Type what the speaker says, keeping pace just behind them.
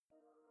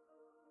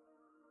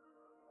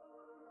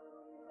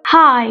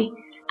Hi,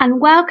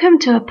 and welcome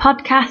to a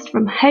podcast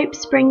from Hope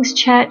Springs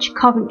Church,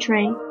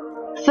 Coventry.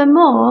 For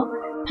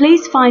more,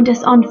 please find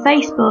us on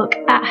Facebook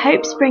at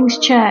Hope Springs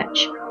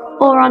Church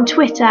or on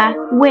Twitter,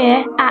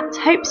 we're at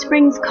Hope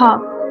Springs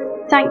Cov.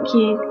 Thank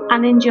you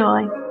and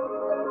enjoy.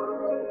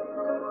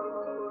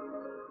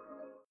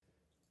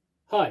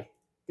 Hi,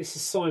 this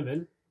is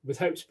Simon with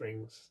Hope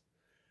Springs,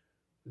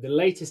 with the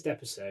latest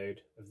episode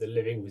of the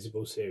Living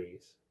Visible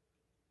series.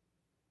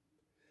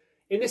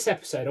 In this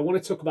episode, I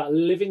want to talk about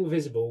living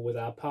visible with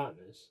our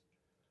partners.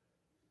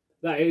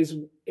 That is,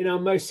 in our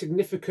most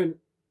significant,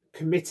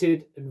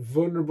 committed and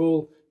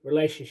vulnerable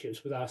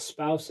relationships with our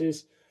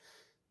spouses,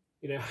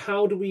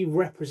 how do we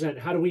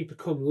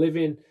become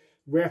living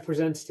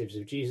representatives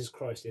of Jesus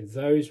Christ in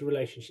those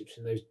relationships,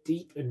 in those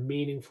deep and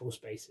meaningful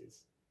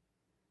spaces?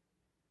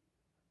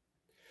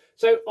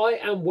 So I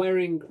am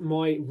wearing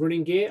my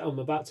running gear. I'm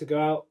about to go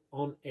out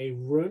on a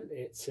run.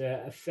 It's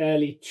a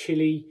fairly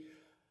chilly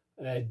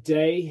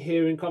day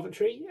here in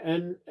Coventry,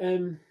 and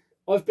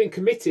I've been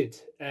committed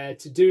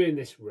to doing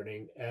this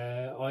running.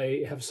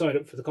 I have signed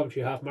up for the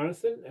Coventry Half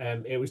Marathon.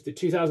 It was the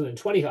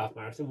 2020 Half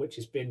Marathon, which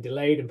has been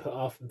delayed and put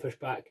off and pushed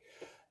back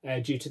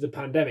due to the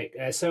pandemic.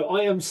 So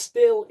I am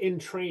still in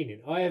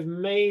training. I have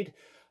made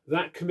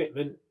that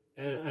commitment,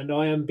 and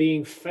I am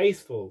being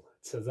faithful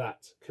to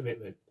that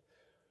commitment.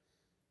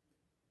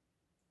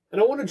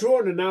 And I want to draw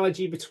an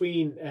analogy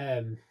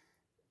between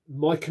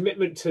my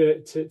commitment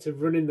to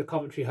running the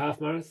Coventry Half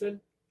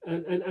Marathon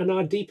and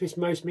our deepest,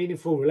 most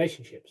meaningful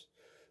relationships.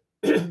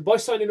 By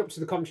signing up to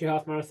the Coventry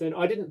Half Marathon,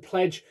 I didn't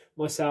pledge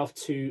myself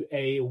to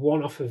a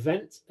one-off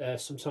event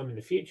sometime in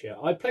the future.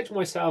 I pledged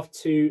myself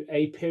to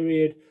a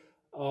period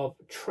of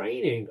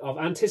training, of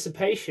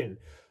anticipation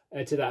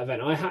to that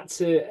event. I had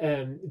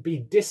to be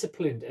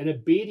disciplined and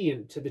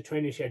obedient to the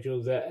training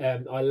schedule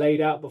that I laid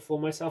out before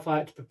myself. I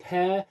had to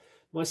prepare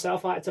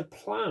myself. I had to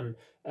plan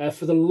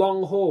for the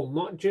long haul,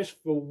 not just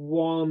for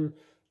one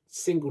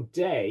single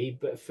day,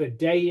 but for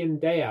day in,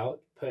 day out,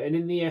 putting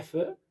in the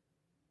effort,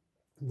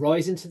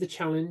 rising to the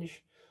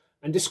challenge,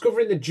 and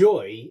discovering the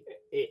joy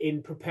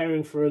in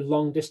preparing for a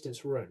long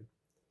distance run.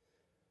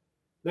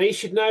 Now, you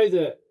should know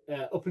that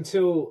up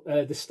until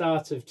the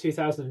start of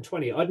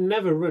 2020, I'd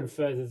never run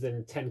further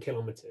than 10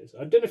 kilometers.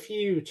 I'd done a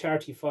few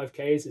charity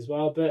 5Ks as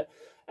well, but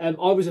I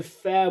was a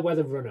fair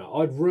weather runner.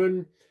 I'd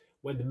run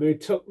when the mood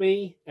took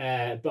me,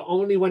 but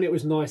only when it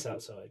was nice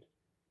outside.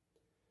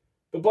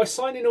 But by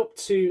signing up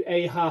to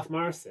a half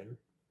marathon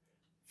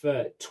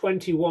for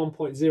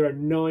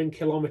 21.09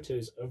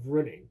 kilometers of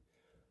running,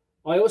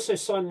 I also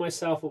signed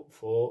myself up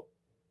for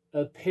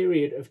a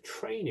period of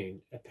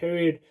training, a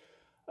period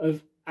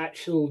of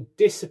actual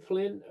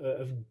discipline,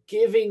 of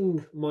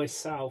giving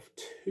myself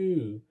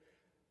to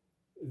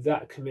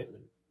that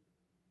commitment,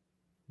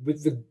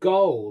 with the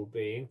goal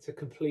being to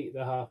complete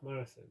the half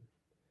marathon.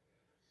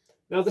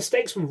 Now, the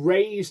stakes were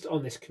raised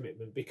on this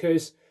commitment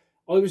because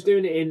I was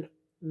doing it in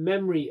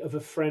memory of a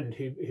friend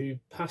who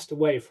passed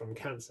away from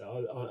cancer.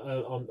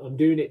 I'm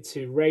doing it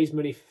to raise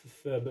money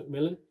for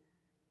Macmillan.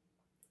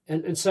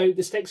 And so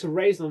the stakes are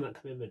raised on that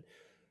commitment.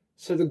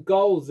 So the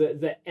goal,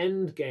 the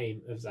end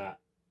game of that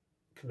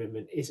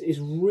commitment is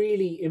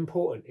really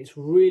important. It's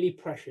really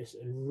precious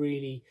and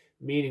really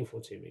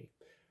meaningful to me.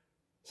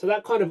 So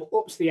that kind of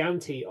ups the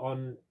ante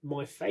on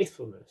my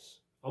faithfulness,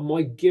 on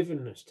my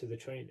givenness to the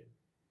training.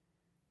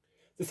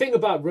 The thing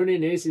about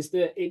running is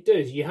that it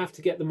does. You have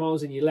to get the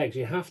miles in your legs.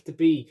 You have to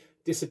be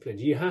disciplined.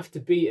 You have to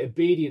be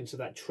obedient to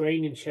that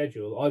training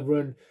schedule. I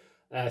run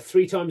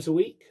 3 times a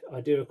week. I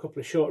do a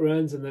couple of short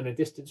runs and then a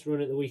distance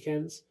run at the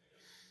weekends.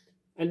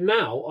 And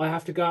now I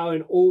have to go out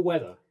in all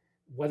weather,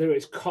 whether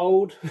it's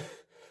cold,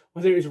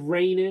 whether it's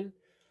raining.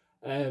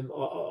 I've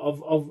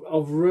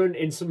run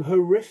in some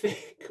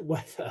horrific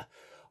weather.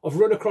 I've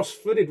run across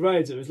flooded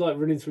roads. It was like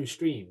running through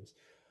streams.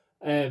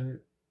 And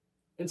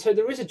so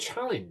there is a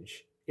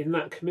challenge in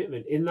that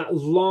commitment, in that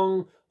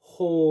long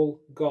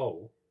haul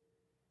goal.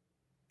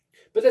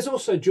 But there's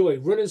also joy.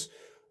 Runners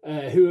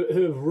who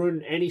have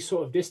run any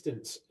sort of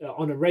distance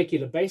on a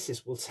regular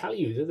basis will tell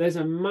you that there's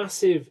a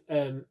massive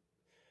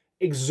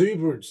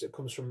exuberance that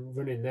comes from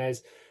running.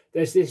 There's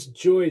this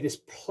joy, this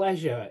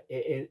pleasure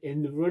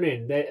in the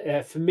running.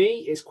 For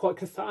me, it's quite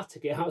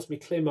cathartic. It helps me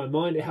clear my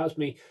mind. It helps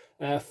me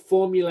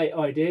formulate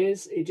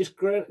ideas. It just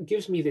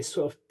gives me this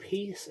sort of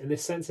peace and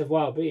this sense of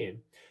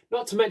well-being.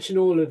 Not to mention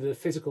all of the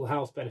physical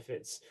health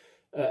benefits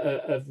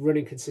of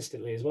running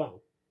consistently as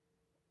well.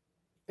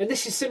 And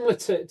this is similar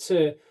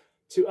to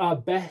our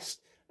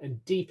best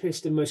and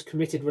deepest and most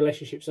committed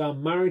relationships, our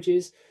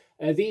marriages.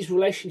 These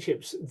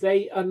relationships,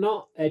 they are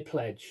not a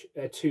pledge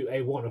to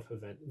a one-off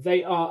event.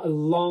 They are a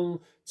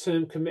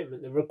long-term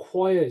commitment that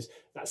requires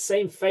that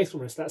same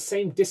faithfulness, that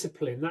same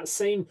discipline, that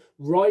same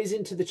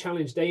rising to the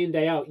challenge day in,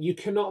 day out. You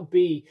cannot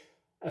be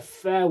a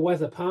fair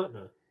weather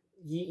partner.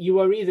 You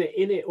are either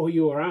in it or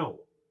you are out.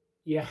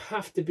 You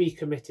have to be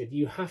committed.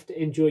 You have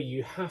to enjoy.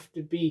 You have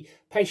to be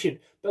patient.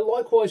 But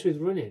likewise with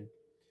running,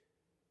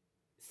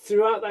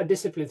 throughout that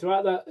discipline,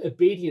 throughout that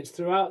obedience,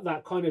 throughout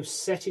that kind of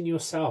setting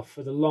yourself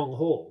for the long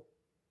haul,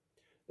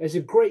 There's a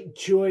great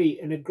joy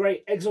and a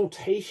great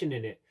exaltation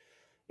in it.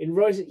 In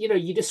rising,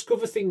 you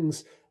discover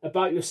things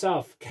about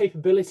yourself,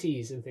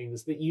 capabilities and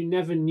things that you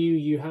never knew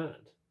you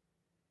had.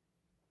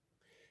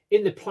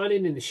 In the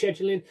planning and the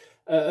scheduling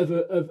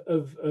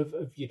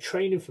of your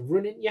training for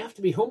running, you have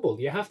to be humble.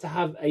 You have to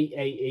have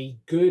a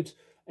good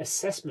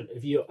assessment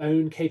of your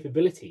own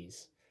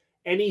capabilities.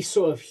 Any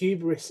sort of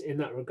hubris in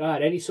that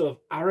regard, any sort of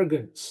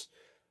arrogance,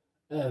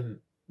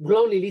 will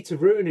only lead to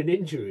ruin and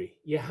injury.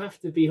 You have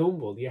to be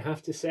humble. You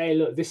have to say,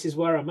 look, this is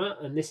where I'm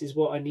at and this is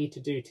what I need to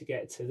do to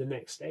get to the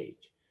next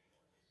stage.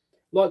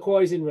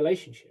 Likewise, in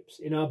relationships,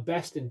 in our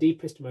best and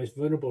deepest, most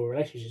vulnerable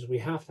relationships, we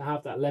have to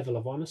have that level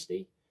of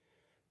honesty.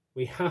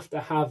 We have to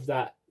have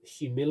that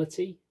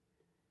humility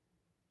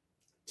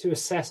to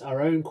assess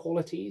our own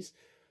qualities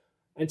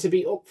and to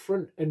be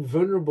upfront and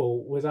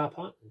vulnerable with our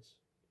partners.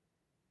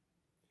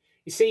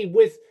 You see,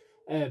 with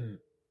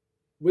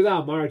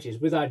our marriages,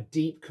 with our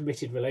deep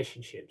committed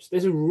relationships,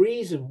 there's a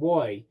reason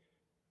why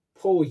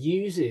Paul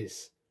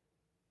uses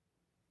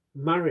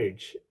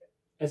marriage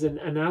as an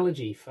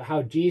analogy for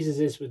how Jesus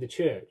is with the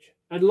church.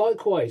 And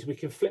likewise, we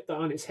can flip that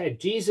on its head.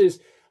 Jesus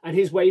and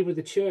his way with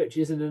the church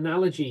is an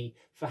analogy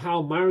for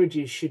how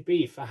marriages should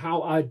be, for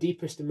how our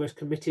deepest and most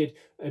committed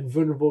and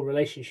vulnerable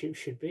relationships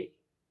should be.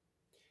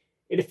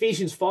 In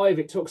Ephesians 5,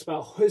 it talks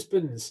about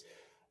husbands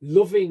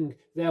loving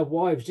their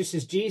wives, just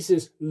as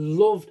Jesus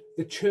loved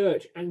the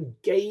church and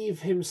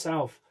gave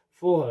himself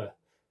for her.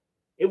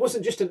 It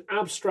wasn't just an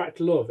abstract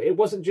love. It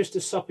wasn't just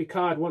a soppy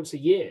card once a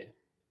year.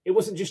 It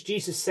wasn't just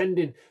Jesus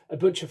sending a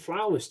bunch of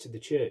flowers to the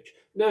church.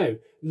 No,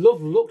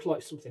 love looked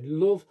like something.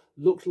 Love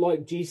looked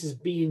like Jesus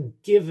being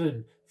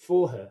given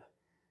for her.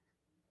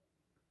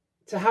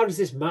 So how does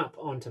this map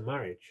onto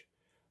marriage?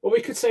 Well,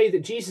 we could say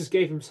that Jesus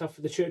gave himself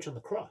for the church on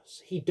the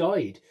cross. He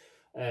died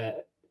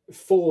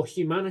for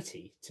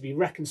humanity to be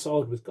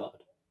reconciled with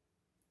God.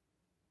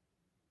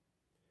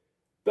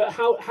 But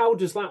how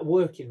does that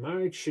work in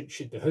marriage?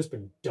 Should the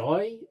husband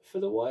die for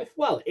the wife?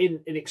 Well, in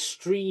an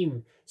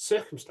extreme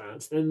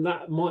circumstance, then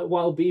that might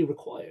well be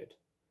required.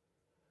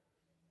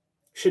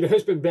 Should a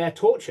husband bear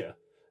torture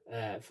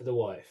for the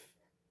wife?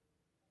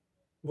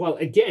 Well,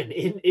 again,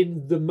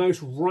 in the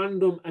most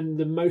random and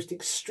the most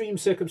extreme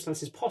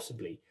circumstances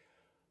possibly.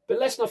 But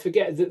let's not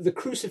forget that the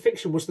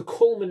crucifixion was the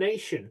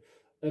culmination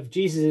of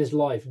Jesus'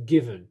 life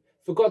given.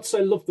 For God so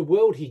loved the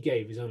world, he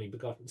gave his only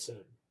begotten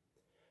Son.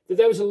 That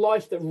there was a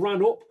life that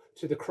ran up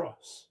to the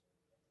cross.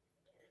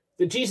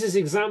 That Jesus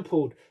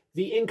exampled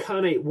the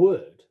incarnate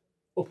Word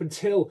up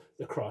until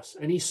the cross.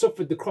 And he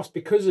suffered the cross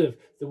because of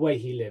the way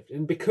he lived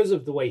and because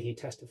of the way he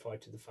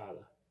testified to the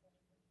Father.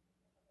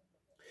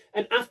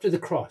 And after the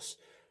cross,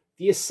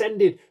 the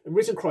ascended and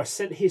risen Christ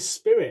sent his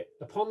Spirit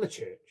upon the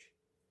church.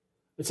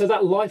 And so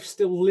that life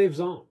still lives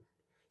on.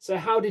 So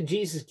how did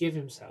Jesus give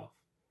himself?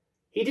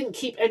 He didn't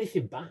keep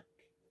anything back.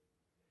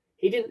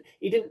 He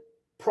didn't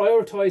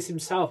prioritize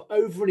himself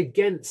over and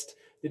against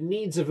the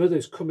needs of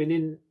others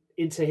coming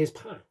into his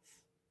path.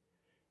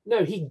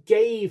 No, he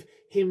gave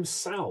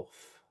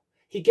himself.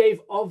 He gave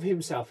of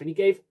himself, and he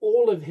gave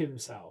all of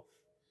himself.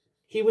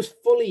 He was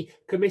fully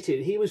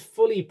committed. He was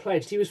fully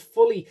pledged. He was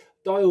fully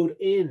dialed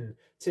in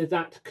to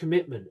that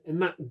commitment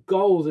and that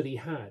goal that he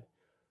had.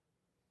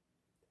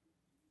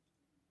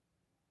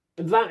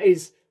 And that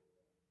is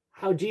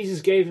how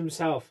Jesus gave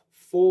himself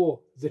for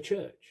the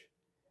church.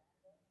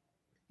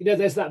 You know,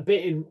 there's that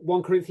bit in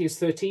 1 Corinthians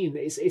 13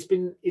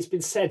 that it's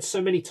been said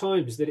so many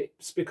times that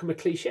it's become a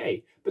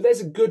cliche. But there's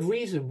a good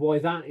reason why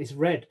that is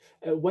read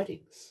at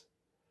weddings.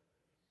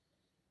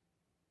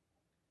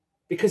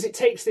 Because it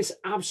takes this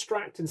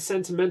abstract and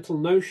sentimental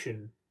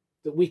notion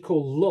that we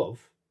call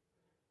love,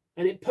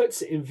 and it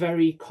puts it in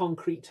very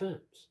concrete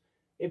terms.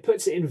 It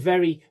puts it in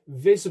very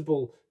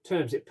visible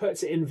terms. It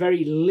puts it in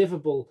very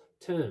livable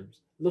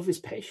terms. Love is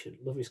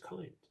patient. Love is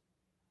kind.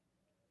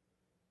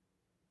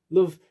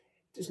 Love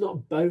does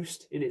not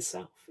boast in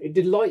itself. It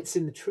delights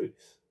in the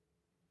truth.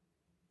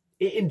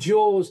 It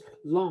endures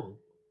long.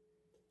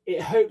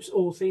 It hopes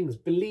all things,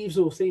 believes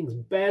all things,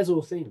 bears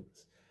all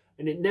things,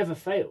 and it never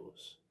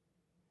fails.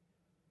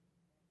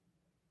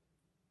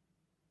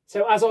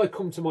 So as I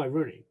come to my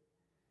running,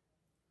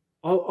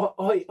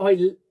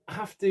 I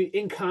have to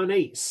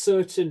incarnate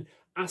certain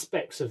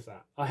aspects of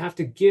that. I have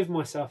to give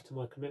myself to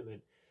my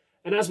commitment.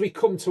 And as we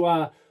come to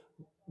our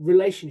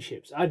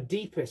relationships, our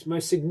deepest,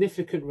 most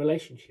significant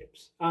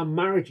relationships, our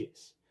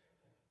marriages,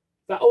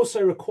 that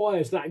also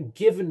requires that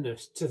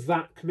givenness to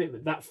that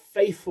commitment, that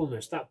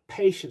faithfulness, that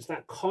patience,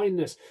 that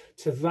kindness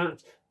to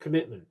that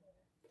commitment.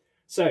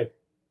 So,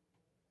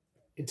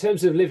 in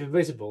terms of living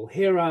visible,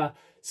 here are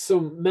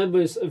some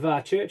members of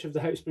our church, of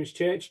the Hope Springs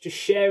Church, just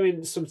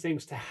sharing some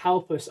things to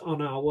help us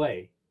on our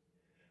way.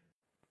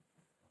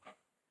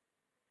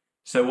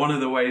 So one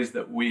of the ways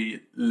that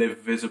we live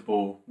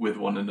visible with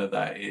one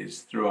another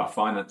is through our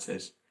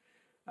finances.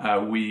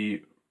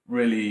 We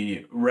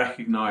really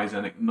recognize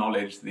and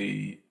acknowledge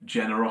the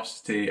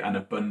generosity and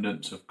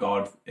abundance of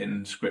God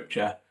in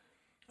Scripture.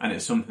 And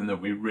it's something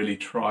that we really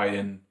try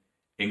and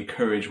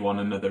encourage one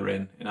another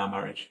in our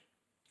marriage.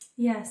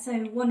 Yeah, so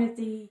one of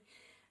the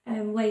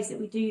ways that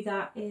we do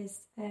that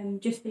is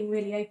just being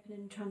really open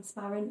and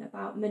transparent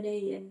about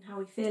money and how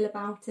we feel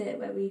about it,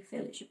 where we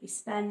feel it should be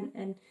spent,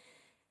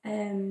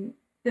 and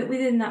but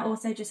within that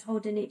also just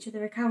holding each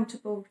other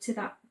accountable to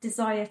that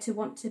desire to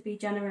want to be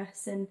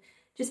generous, and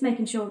just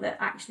making sure that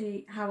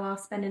actually how our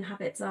spending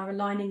habits are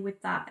aligning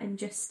with that, and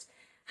just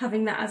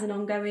having that as an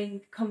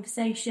ongoing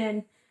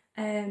conversation,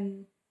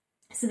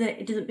 so that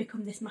it doesn't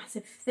become this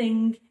massive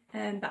thing,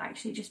 but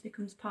actually just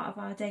becomes part of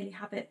our daily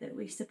habit that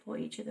we support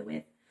each other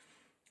with.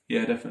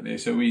 Yeah, definitely.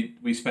 So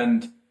we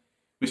spend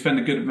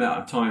a good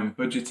amount of time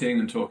budgeting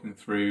and talking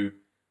through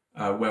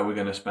where we're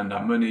going to spend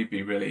our money,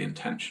 be really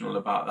intentional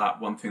about that.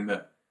 One thing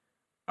that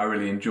I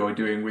really enjoy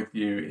doing with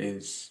you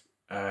is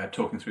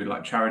talking through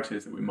like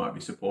charities that we might be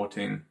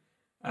supporting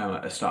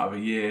at the start of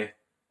a year.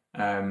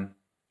 And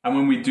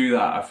when we do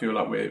that, I feel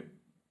like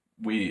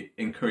we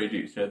encourage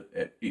each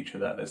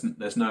other.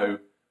 There's no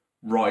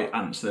right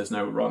answer, there's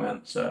no wrong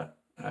answer.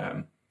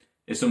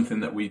 It's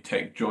something that we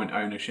take joint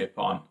ownership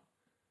on.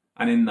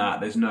 And in that,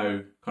 there's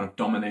no kind of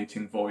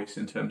dominating voice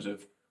in terms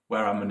of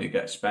where our money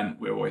gets spent.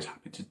 We're always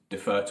happy to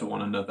defer to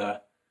one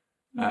another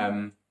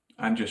and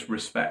just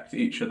respect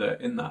each other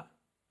in that.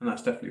 And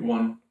that's definitely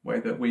one way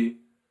that we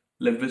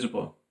live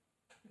visible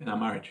in our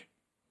marriage.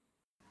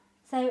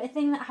 So a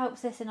thing that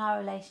helps us in our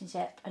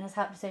relationship and has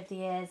helped us over the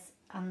years,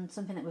 and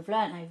something that we've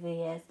learnt over the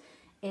years,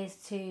 is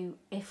to,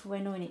 if we're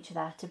annoying each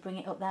other, to bring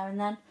it up there and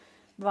then,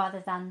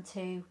 rather than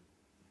to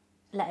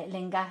let it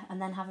linger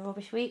and then have a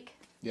rubbish week.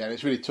 Yeah, and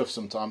it's really tough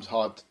sometimes,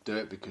 hard to do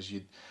it, because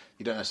you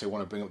don't necessarily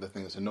want to bring up the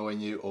thing that's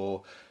annoying you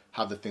or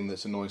have the thing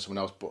that's annoying someone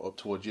else brought up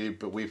towards you.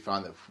 But we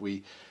found that if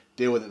we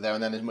deal with it there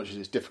and then, as much as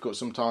it's difficult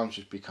sometimes,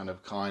 just be kind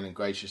of kind and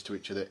gracious to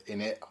each other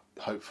in it,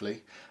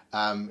 hopefully.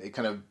 It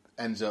kind of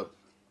ends up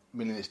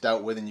meaning it's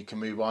dealt with and you can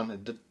move on.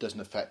 It doesn't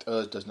affect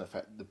us, doesn't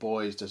affect the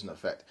boys, doesn't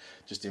affect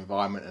just the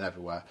environment and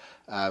everywhere.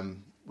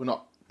 We're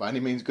not by any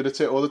means good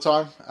at it all the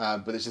time,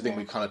 but it's a thing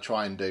we kind of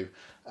try and do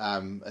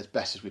as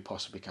best as we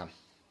possibly can.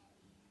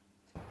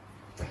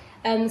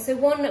 So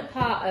one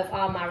part of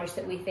our marriage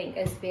that we think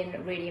has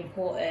been really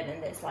important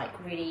and that's like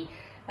really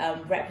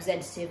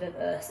representative of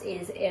us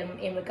is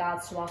in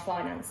regards to our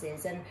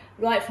finances. And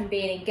right from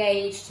being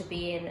engaged to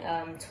being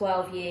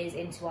 12 years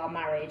into our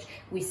marriage,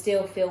 we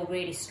still feel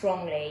really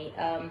strongly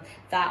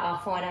that our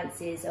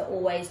finances are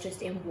always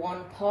just in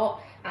one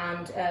pot,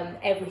 and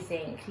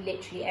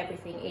literally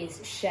everything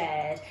is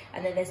shared,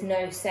 and that there's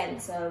no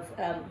sense of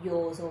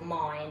yours or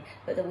mine,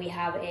 but that we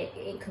have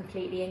it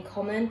completely in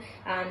common.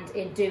 And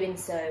in doing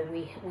so,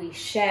 we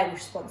share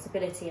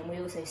responsibility, and we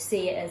also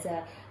see it as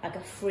a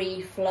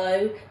free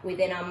flow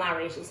within our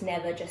marriage. It's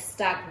never just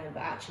stagnant,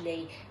 but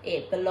actually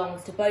it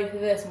belongs to both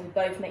of us, and we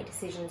both make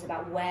decisions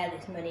about where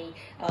this money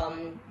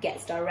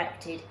gets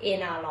directed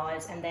in our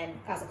lives, and then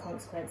as a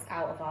consequence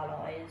out of our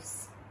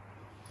lives.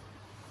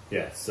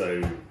 Yeah,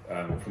 so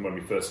from when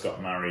we first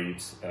got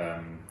married,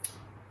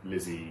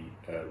 Lizzie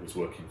was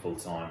working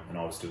full-time and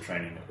I was still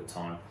training at the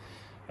time.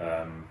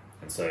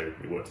 And so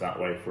we worked that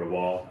way for a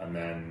while, and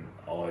then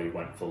I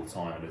went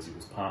full-time and Lizzie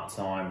was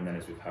part-time, and then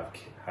as we've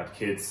had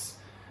kids,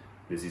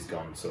 Lizzie's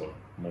gone sort of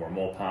more and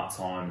more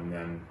part-time, and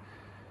then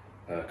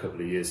a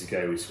couple of years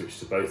ago we switched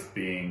to both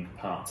being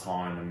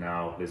part-time, and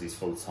now Lizzie's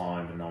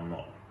full-time and I'm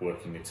not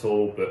working at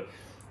all. But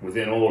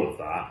within all of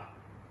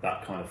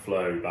that kind of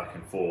flow back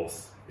and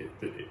forth,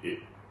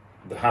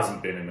 there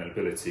hasn't been an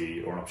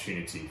ability or an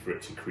opportunity for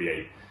it to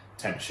create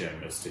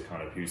tension as to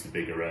kind of who's the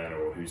bigger earner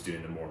or who's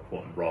doing the more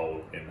important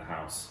role in the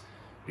house,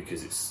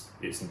 because it's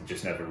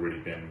just never really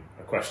been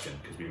a question,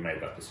 because we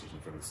made that decision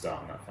from the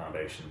start and that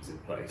foundation's in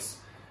place.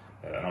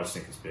 And I just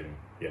think it's been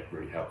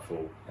really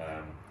helpful,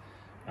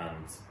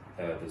 and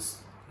there's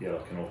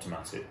like an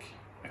automatic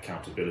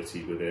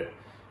accountability with it,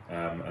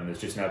 and there's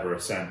just never a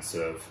sense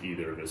of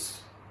either of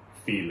us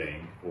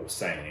feeling or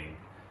saying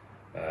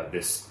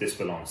this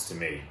belongs to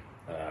me,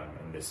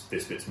 and this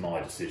bit's my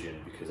decision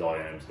because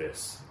I owned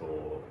this,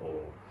 or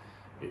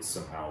it's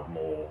somehow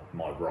more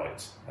my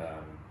right.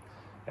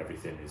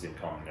 Everything is in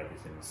common,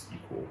 everything's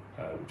equal,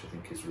 which I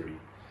think is really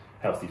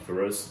healthy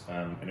for us,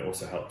 and it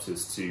also helps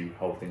us to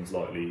hold things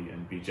lightly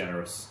and be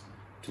generous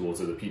towards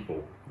other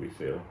people, we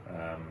feel,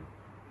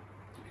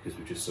 because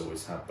we've just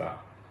always had that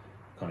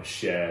kind of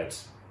shared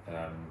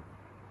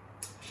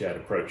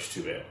approach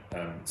to it.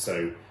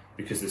 So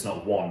because there's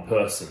not one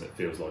person that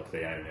feels like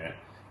they own it,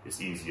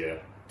 it's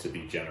easier to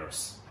be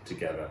generous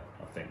together,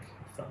 I think,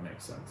 if that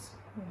makes sense.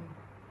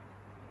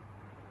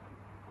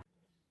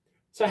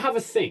 So have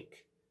a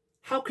think.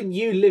 How can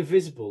you live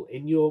visible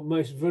in your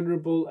most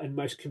vulnerable and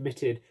most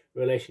committed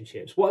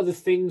relationships? What are the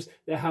things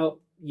that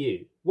help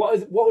you?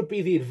 What would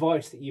be the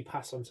advice that you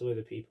pass on to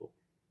other people?